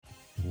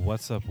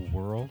What's up,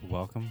 world?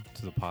 Welcome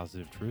to the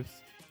Positive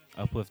Truth,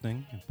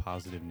 uplifting and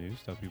positive news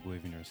to help you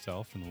believe in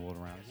yourself and the world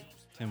around you.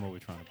 Tim, what are we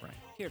trying to bring?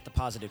 Here at The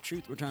Positive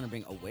Truth, we're trying to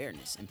bring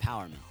awareness,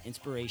 empowerment,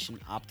 inspiration,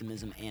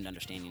 optimism, and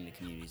understanding to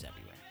communities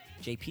everywhere.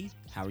 JP,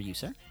 how are you,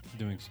 sir?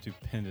 Doing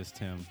stupendous,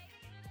 Tim.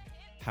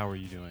 How are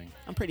you doing?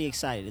 I'm pretty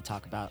excited to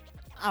talk about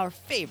our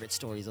favorite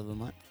stories of the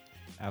month.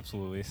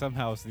 Absolutely.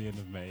 Somehow it's the end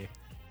of May.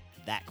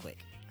 That quick.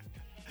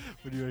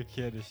 When you're a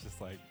kid, it's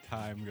just like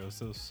time goes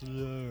so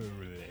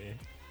slowly.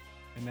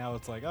 And now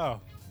it's like, oh,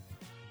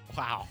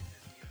 wow.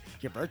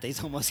 Your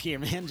birthday's almost here,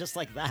 man, just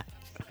like that.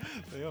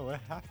 Yo,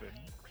 what happened?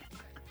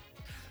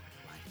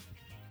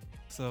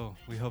 So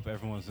we hope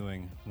everyone's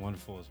doing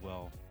wonderful as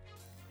well.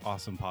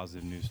 Awesome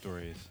positive news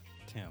stories.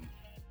 Tim,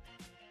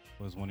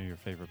 what was one of your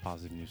favorite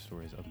positive news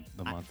stories of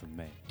the month of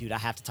May? Dude, I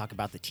have to talk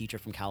about the teacher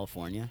from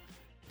California.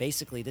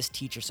 Basically, this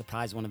teacher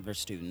surprised one of her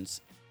students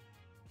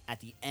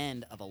at the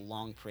end of a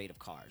long parade of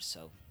cars.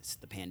 So it's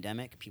the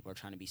pandemic. People are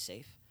trying to be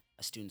safe.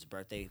 A student's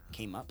birthday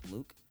came up,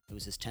 Luke. It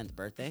was his 10th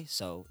birthday.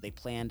 So they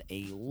planned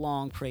a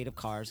long parade of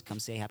cars to come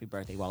say happy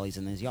birthday while he's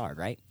in his yard,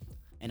 right?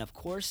 And of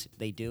course,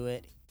 they do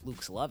it.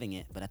 Luke's loving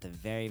it. But at the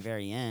very,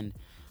 very end,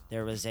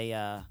 there was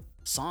a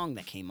song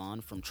that came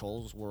on from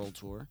Trolls World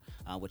Tour,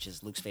 which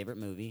is Luke's favorite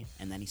movie.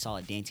 And then he saw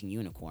a dancing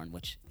unicorn,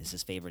 which is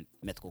his favorite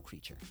mythical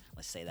creature.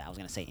 Let's say that. I was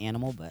going to say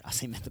animal, but I'll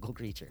say mythical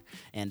creature.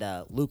 And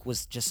Luke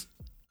was just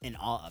in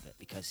awe of it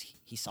because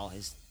he saw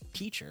his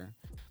teacher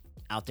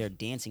out there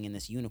dancing in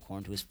this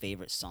unicorn to his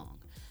favorite song.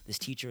 This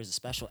teacher is a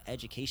special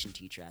education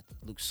teacher at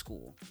Luke's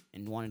school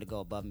and wanted to go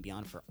above and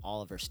beyond for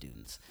all of her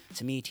students.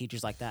 To me,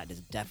 teachers like that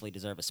definitely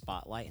deserve a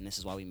spotlight, and this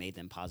is why we made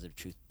them Positive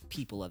Truth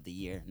People of the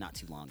Year not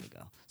too long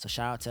ago. So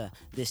shout out to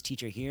this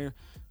teacher here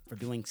for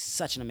doing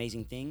such an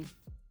amazing thing.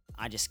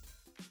 I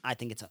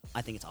think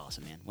it's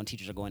awesome, man. When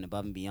teachers are going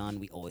above and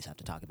beyond, we always have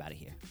to talk about it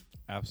here.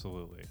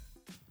 Absolutely.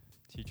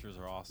 Teachers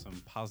are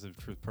awesome. Positive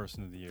Truth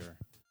Person of the Year.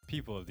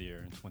 People of the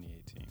Year in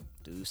 2018.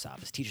 Dude, stop.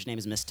 His teacher's name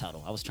is Miss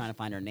Tuttle. I was trying to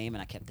find her name,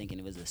 and I kept thinking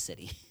it was a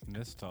city.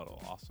 Miss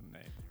Tuttle, awesome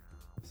name.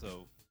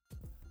 So,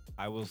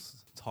 I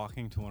was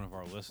talking to one of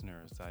our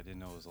listeners that I didn't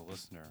know was a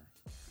listener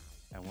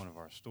at one of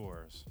our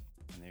stores,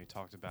 and they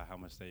talked about how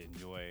much they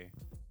enjoy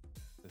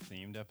the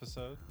themed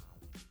episode.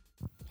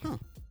 Huh.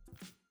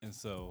 And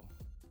so,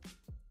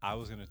 I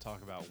was going to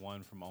talk about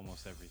one from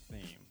almost every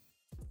theme.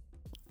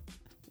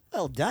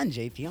 Well done,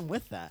 JP. I'm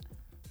with that.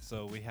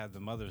 So, we had the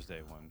Mother's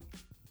Day one.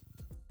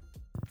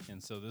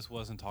 And so this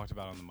wasn't talked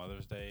about on the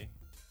Mother's Day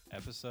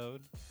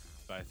episode,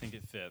 but I think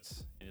it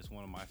fits. And it's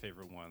one of my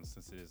favorite ones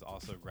since it is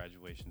also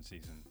graduation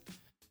season.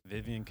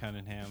 Vivian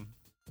Cunningham,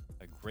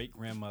 a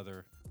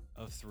great-grandmother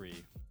of 3,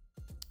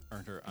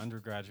 earned her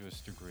undergraduate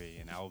degree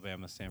in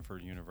Alabama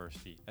Sanford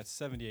University at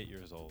 78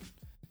 years old.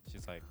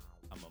 She's like,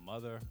 I'm a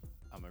mother,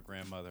 I'm a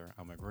grandmother,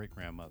 I'm a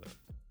great-grandmother.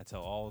 I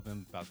tell all of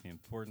them about the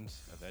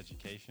importance of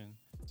education,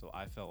 so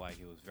I felt like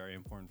it was very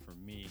important for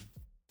me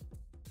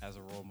as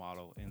a role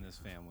model in this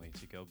family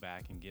to go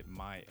back and get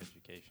my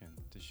education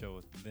to show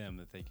them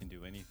that they can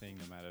do anything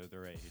no matter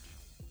their age.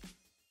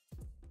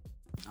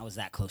 I was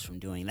that close from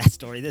doing that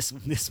story this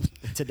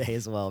today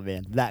as well,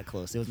 man. That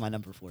close. It was my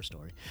number 4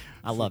 story.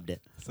 I loved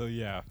it. So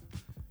yeah,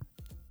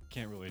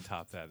 can't really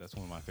top that. That's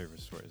one of my favorite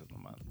stories of the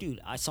month.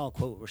 Dude, I saw a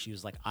quote where she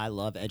was like, I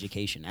love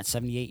education. At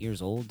 78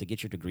 years old, to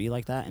get your degree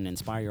like that and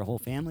inspire your whole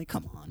family?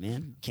 Come on,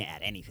 man. Can't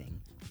add anything.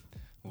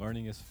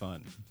 Learning is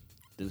fun.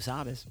 Du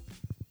sabes.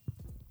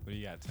 What do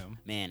you got, Tim?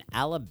 Man,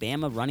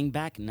 Alabama running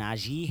back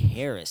Najee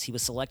Harris. He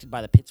was selected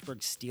by the Pittsburgh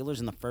Steelers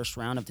in the first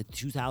round of the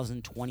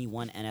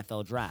 2021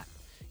 NFL Draft.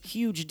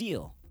 Huge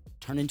deal.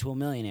 Turned into a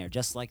millionaire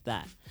just like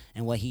that.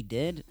 And what he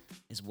did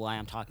is why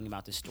I'm talking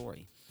about this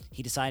story.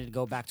 He decided to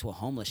go back to a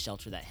homeless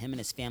shelter that him and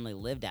his family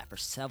lived at for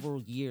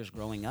several years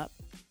growing up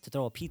to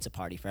throw a pizza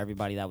party for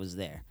everybody that was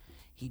there.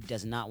 He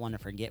does not want to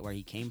forget where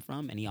he came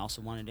from, and he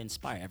also wanted to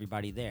inspire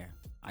everybody there.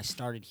 I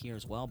started here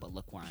as well, but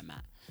look where I'm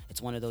at.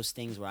 It's one of those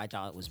things where I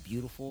thought it was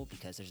beautiful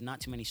because there's not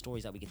too many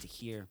stories that we get to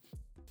hear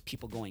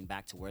people going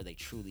back to where they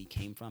truly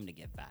came from to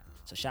give back.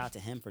 So shout out to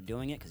him for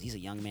doing it because he's a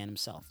young man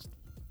himself,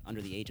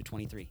 under the age of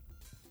 23.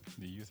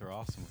 The youth are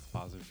awesome with the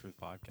Positive Truth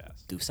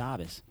Podcast. Du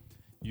sabes.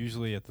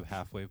 Usually at the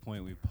halfway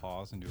point, we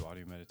pause and do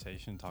audio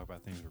meditation, talk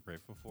about things we're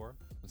grateful for.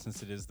 But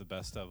since it is the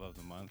best of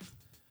the month,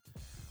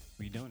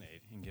 we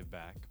donate and give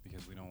back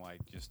because we don't like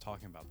just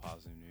talking about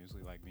positive news.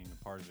 We like being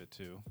a part of it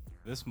too.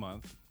 This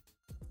month,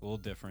 a little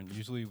different.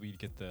 Usually we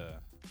get the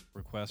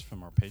request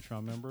from our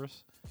Patreon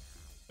members,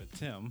 but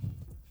Tim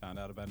found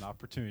out about an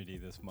opportunity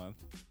this month.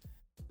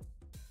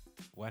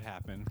 What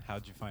happened?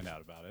 How'd you find out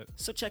about it?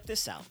 So check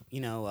this out.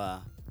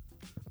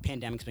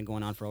 Pandemic's been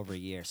going on for over a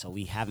year, so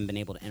we haven't been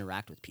able to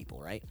interact with people,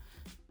 right?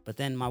 But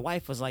then my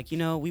wife was like,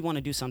 we want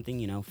to do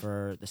something,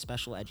 for the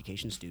special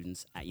education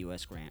students at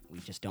US Grant. We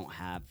just don't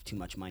have too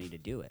much money to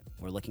do it.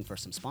 We're looking for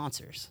some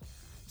sponsors.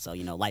 So,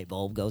 light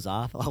bulb goes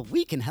off. Oh,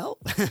 we can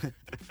help.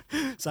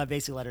 So I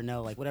basically let her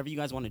know, whatever you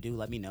guys want to do,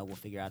 let me know. We'll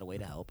figure out a way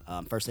to help.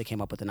 First, they came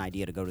up with an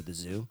idea to go to the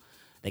zoo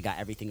They got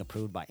everything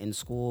approved by in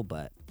school,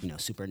 but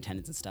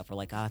superintendents and stuff were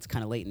like, it's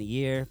kind of late in the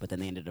year, but then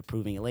they ended up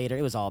approving it later.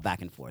 It was all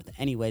back and forth.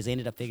 Anyways, they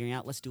ended up figuring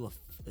out, let's do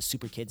a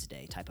Super Kids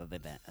Day type of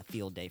event, a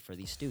field day for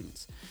these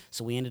students.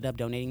 So we ended up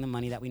donating the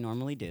money that we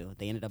normally do.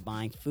 They ended up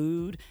buying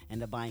food,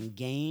 ended up buying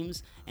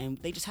games, and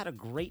they just had a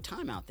great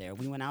time out there.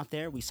 We went out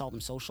there, we saw them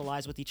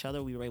socialize with each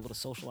other, we were able to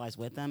socialize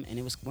with them, and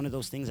it was one of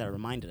those things that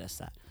reminded us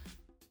that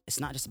it's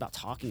not just about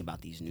talking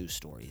about these news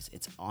stories.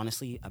 It's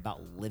honestly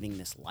about living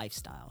this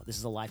lifestyle. This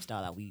is a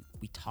lifestyle that we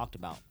talked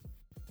about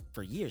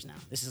for years now.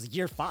 This is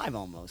year 5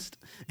 almost.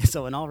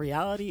 So in all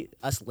reality,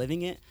 us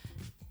living it,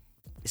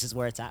 this is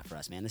where it's at for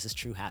us, man. This is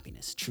true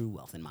happiness, true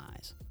wealth in my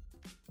eyes.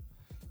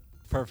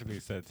 Perfectly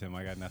said, Tim.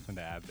 I got nothing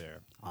to add there.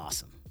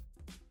 Awesome.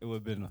 It would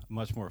have been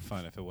much more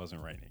fun if it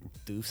wasn't raining.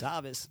 Tu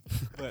sabes.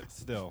 But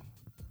still,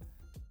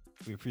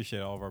 we appreciate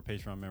all of our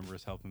Patreon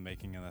members helping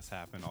making this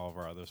happen, all of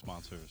our other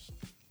sponsors.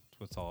 That's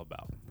what it's all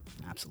about.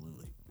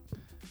 Absolutely.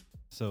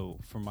 So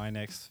for my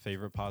next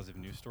favorite positive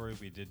news story,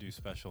 we did do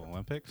Special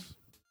Olympics.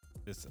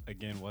 This,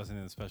 again, wasn't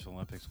in the Special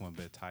Olympics one,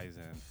 but it ties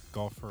in.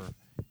 Golfer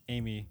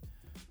Amy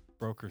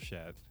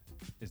Brokershed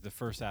is the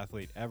first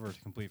athlete ever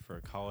to complete for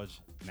a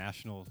college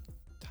national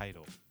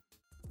title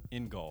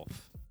in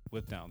golf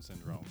with Down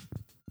syndrome.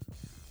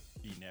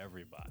 Beating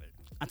everybody.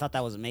 I thought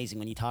that was amazing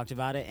when you talked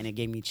about it, and it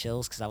gave me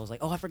chills because I was like,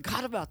 oh, I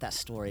forgot about that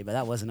story, but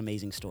that was an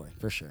amazing story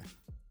for sure.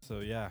 So,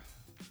 yeah.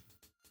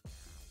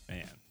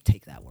 Man.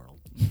 Take that, world.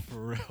 For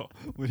real.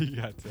 What do you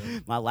got,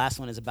 Tim? My last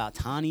one is about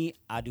Tani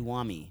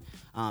Aduwami.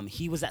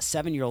 He was that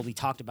 7-year-old we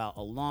talked about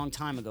a long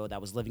time ago that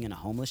was living in a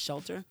homeless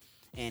shelter,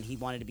 and he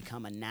wanted to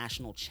become a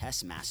national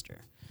chess master.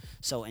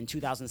 So in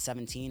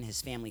 2017,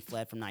 his family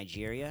fled from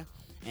Nigeria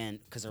and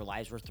because their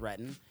lives were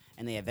threatened,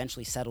 and they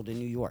eventually settled in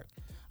New York.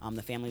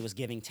 The family was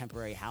giving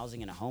temporary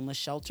housing in a homeless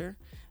shelter,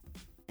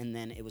 and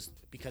then it was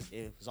because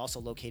it was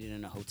also located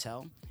in a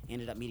hotel. He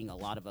ended up meeting a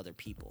lot of other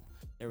people.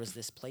 There was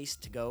this place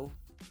to go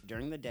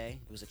during the day.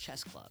 It was a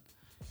chess club.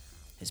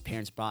 His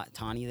parents brought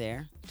Tani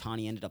there.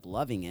 Tani ended up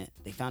loving it.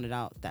 They found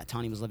out that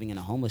Tani was living in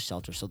a homeless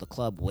shelter, so the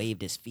club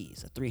waived his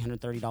fees. A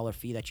 $330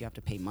 fee that you have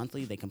to pay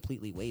monthly, they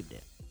completely waived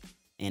it.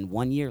 And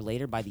 1 year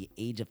later, by the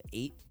age of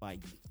 8, by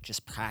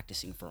just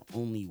practicing for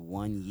only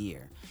 1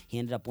 year, he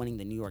ended up winning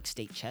the New York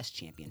State Chess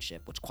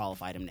Championship, which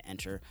qualified him to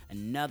enter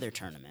another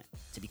tournament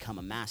to become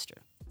a master.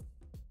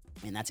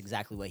 And that's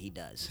exactly what he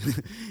does.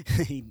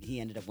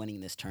 He ended up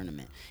winning this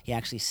tournament. He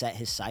actually set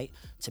his sight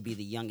to be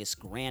the youngest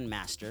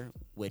grandmaster,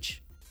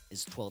 which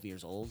is 12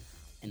 years old,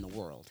 in the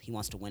world. He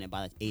wants to win it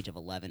by the age of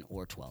 11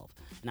 or 12.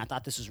 And I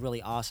thought this was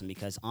really awesome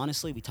because,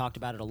 honestly, we talked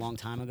about it a long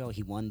time ago.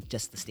 He won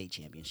just the state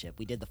championship.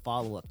 We did the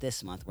follow-up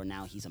this month where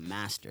now he's a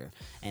master.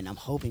 And I'm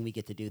hoping we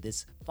get to do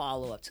this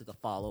follow-up to the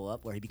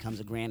follow-up where he becomes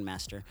a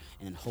grandmaster,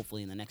 and then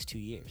hopefully in the next 2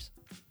 years.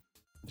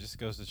 It just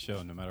goes to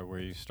show no matter where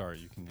you start,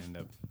 you can end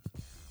up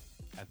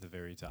at the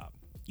very top.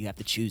 You have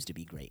to choose to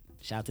be great.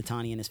 Shout out to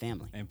Tani and his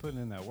family. And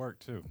putting in that work,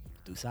 too.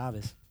 Tu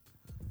sabes.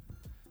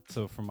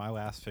 So for my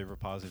last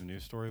favorite positive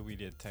news story, we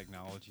did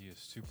technology is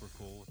super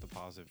cool with the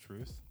positive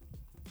truth.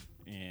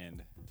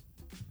 And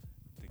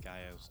the guy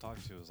I was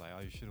talking to was like,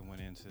 oh, you should have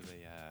went into the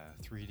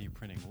 3D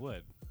printing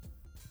wood.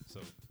 So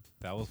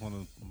that was one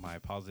of my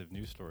positive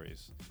news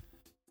stories.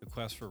 The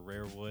quest for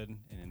rare wood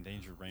in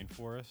endangered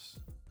rainforests.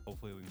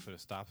 Hopefully we can put a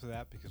stop to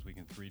that because we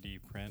can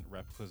 3D print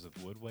replicas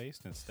of wood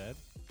waste instead.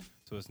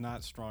 So it's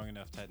not strong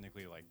enough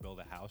technically like build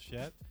a house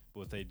yet. But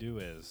what they do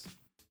is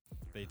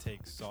they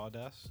take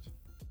sawdust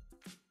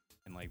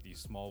and like these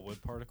small wood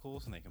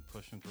particles, and they can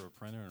push them through a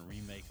printer and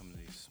remake them into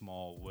these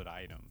small wood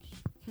items.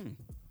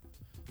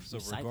 So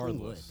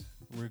regardless,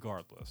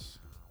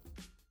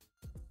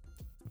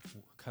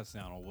 cuts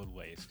down on wood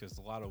waste because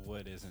a lot of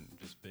wood isn't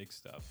just big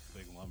stuff,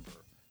 big lumber,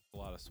 a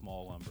lot of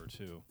small lumber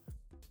too.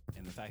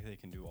 And the fact that they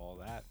can do all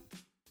that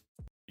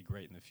be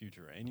great in the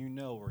future. And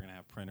we're gonna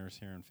have printers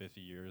here in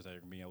 50 years that are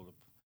gonna be able to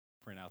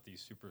print out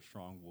these super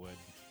strong wood.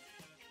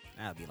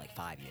 That would be like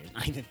 5 years,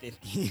 not even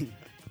 50.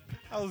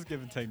 I was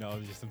giving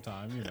technology some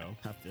time,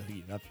 I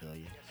feel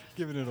you.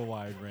 Giving it a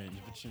wide range,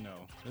 but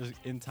there's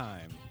in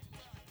time,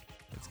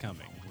 it's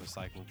coming.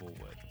 Recyclable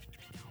wood.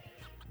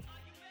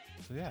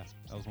 So yeah,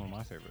 that was one of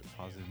my favorite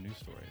positive news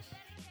stories.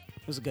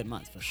 It was a good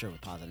month for sure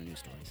with positive news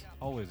stories.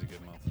 Always a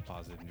good month with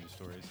positive news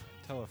stories.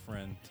 Tell a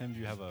friend. Tim, do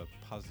you have a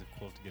positive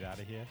quote to get out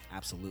of here?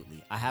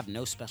 Absolutely. I have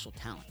no special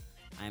talent.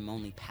 I am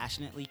only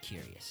passionately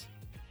curious.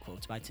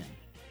 Quotes by Tim.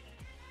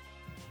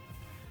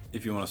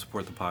 If you want to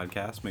support the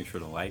podcast, make sure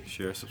to like,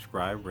 share,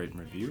 subscribe, rate, and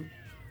review.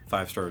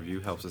 5-star review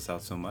helps us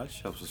out so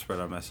much, helps us spread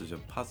our message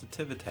of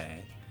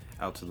positivity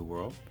out to the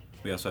world.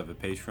 We also have a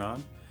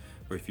Patreon,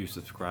 where if you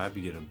subscribe,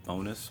 you get a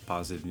bonus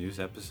positive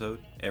news episode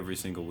every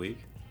single week.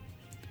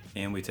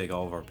 And we take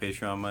all of our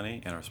Patreon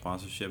money and our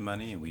sponsorship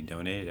money, and we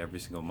donate it every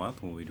single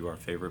month when we do our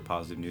favorite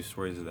positive news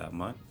stories of that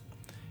month.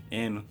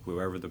 And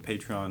whoever the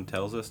Patreon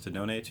tells us to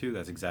donate to,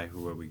 that's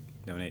exactly where we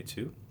donate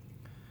to.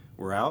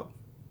 We're out.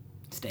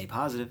 Stay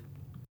positive.